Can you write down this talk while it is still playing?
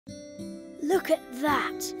Look at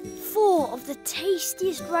that. 4 of the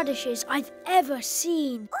tastiest radishes I've ever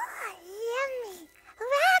seen. Oh, yummy.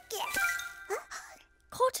 Racket.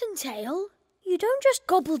 Cottontail, you don't just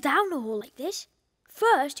gobble down all like this.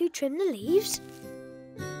 First, you trim the leaves.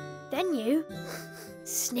 Then you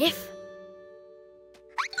sniff.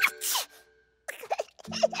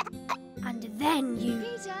 And then you...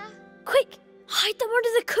 Peter! Quick! Hide them under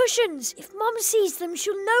the cushions. If Mum sees them,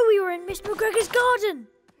 she'll know we were in Miss McGregor's garden.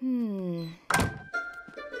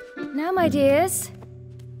 Now, my dears,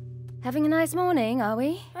 having a nice morning, are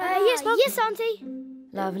we? Yes, Mum. Yes, Auntie.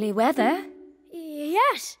 Lovely weather.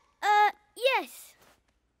 Yes. Yes.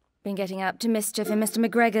 Been getting up to mischief in Mr.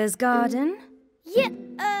 McGregor's garden? Yeah,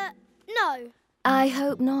 no. I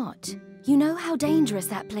hope not. You know how dangerous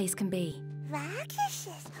that place can be.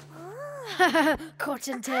 Radishes.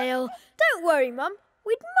 Cottontail. Don't worry, Mum.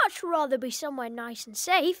 We'd much rather be somewhere nice and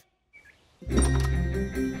safe.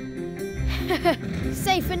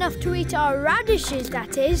 Safe enough to eat our radishes,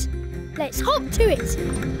 that is. Let's hop to it.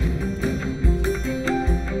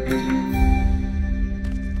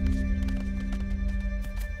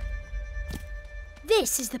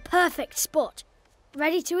 This is the perfect spot.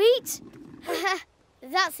 Ready to eat?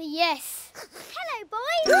 That's a yes. Hello,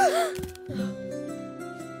 boys.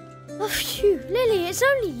 Oh, phew, Lily, it's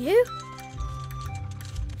only you.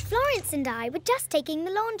 Florence and I were just taking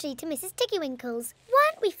the laundry to Mrs. Tiggy-Winkle's,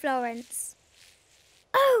 weren't we, Florence?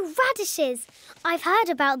 Oh, radishes. I've heard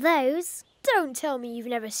about those. Don't tell me you've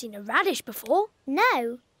never seen a radish before.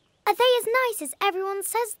 No. Are they as nice as everyone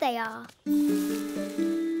says they are?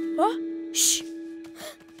 What? Shh.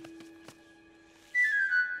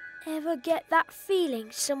 Ever get that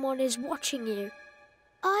feeling someone is watching you?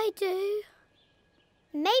 I do.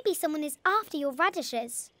 Maybe someone is after your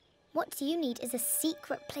radishes. What you need is a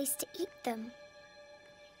secret place to eat them.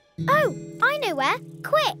 Oh, I know where.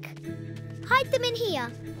 Quick! Hide them in here.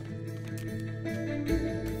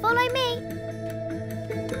 Follow me.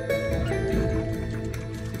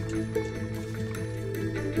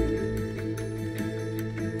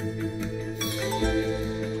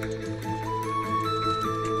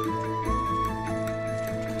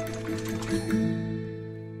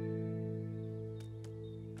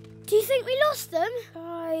 Do you think we lost them?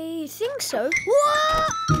 I think so.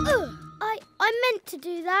 What? I meant to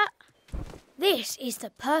do that. This is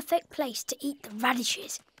the perfect place to eat the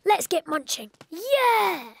radishes. Let's get munching.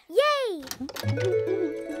 Yeah! Yay!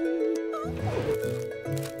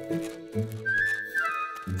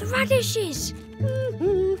 The radishes!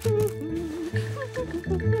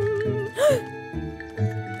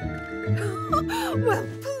 Well,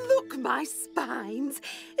 pluck my spines,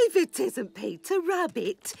 if it isn't Peter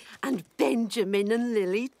Rabbit, and Benjamin and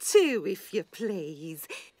Lily too, if you please.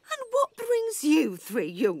 And what brings you 3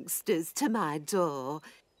 youngsters to my door?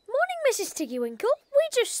 Morning, Mrs. Tiggy-Winkle. We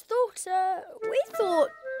just thought,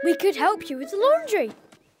 we could help you with the laundry.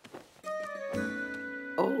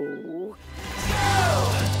 Oh.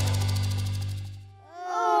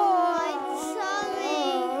 Oh,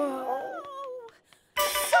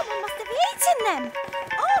 Someone must have eaten them.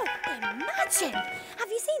 Oh, imagine. Have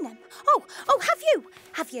you seen them? Oh, have you?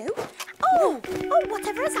 Have you? Oh,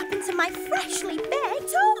 whatever has happened to my freshly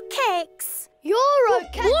baked oatcakes? Your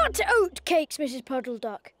oatcake. What oatcakes, Mrs.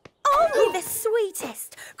 Puddle-Duck? Only the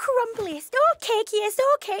sweetest, crumbliest, oatcakeiest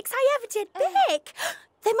oatcakes I ever did bake.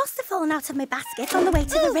 They must have fallen out of my basket on the way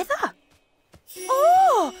to the river.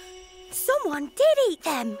 Oh, someone did eat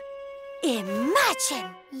them.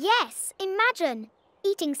 Imagine. Yes, imagine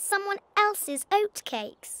eating someone else's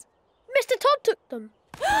oatcakes. Mr. Todd took them.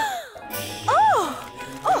 Oh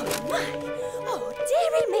my. Oh,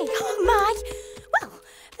 dearie me, oh my. Well,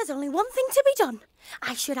 there's only one thing to be done.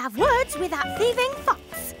 I should have words with that thieving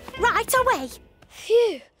fox right away.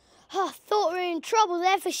 Phew. I thought we were in trouble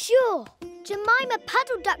there for sure. Jemima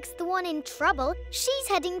Puddle-Duck's the one in trouble. She's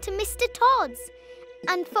heading to Mr. Todd's.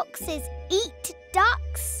 And foxes eat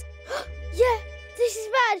ducks. Yeah, this is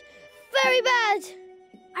bad. Very bad.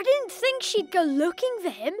 I didn't think she'd go looking for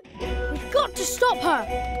him. We've got to stop her.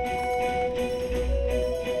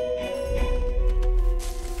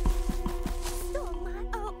 Stole my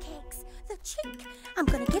oatcakes. The cheek. I'm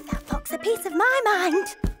going to give that fox a piece of my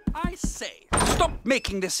mind. I say, stop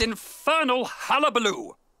making this infernal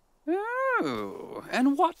hullabaloo. Oh,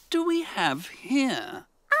 and what do we have here?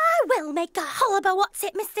 I will make a hullabaloo, what's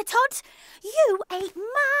it, Mr. Todd? You ate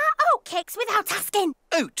my oatcakes without asking.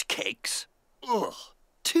 Oatcakes? Ugh,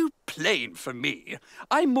 too plain for me.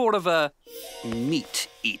 I'm more of a meat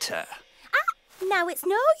eater. Now it's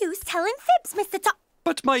no use telling fibs, Mr. Todd.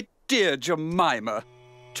 But my dear Jemima,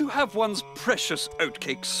 To have one's precious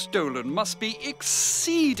oatcake stolen must be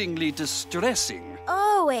exceedingly distressing.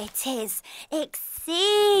 Oh, it is.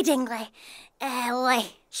 Exceedingly.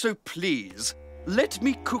 Ellie. So please, let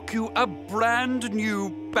me cook you a brand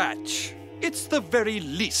new batch. It's the very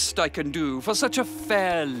least I can do for such a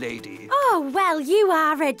fair lady. Oh, well, you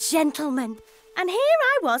are a gentleman. And here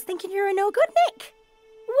I was thinking you were no good, Nick.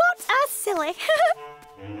 What a silly.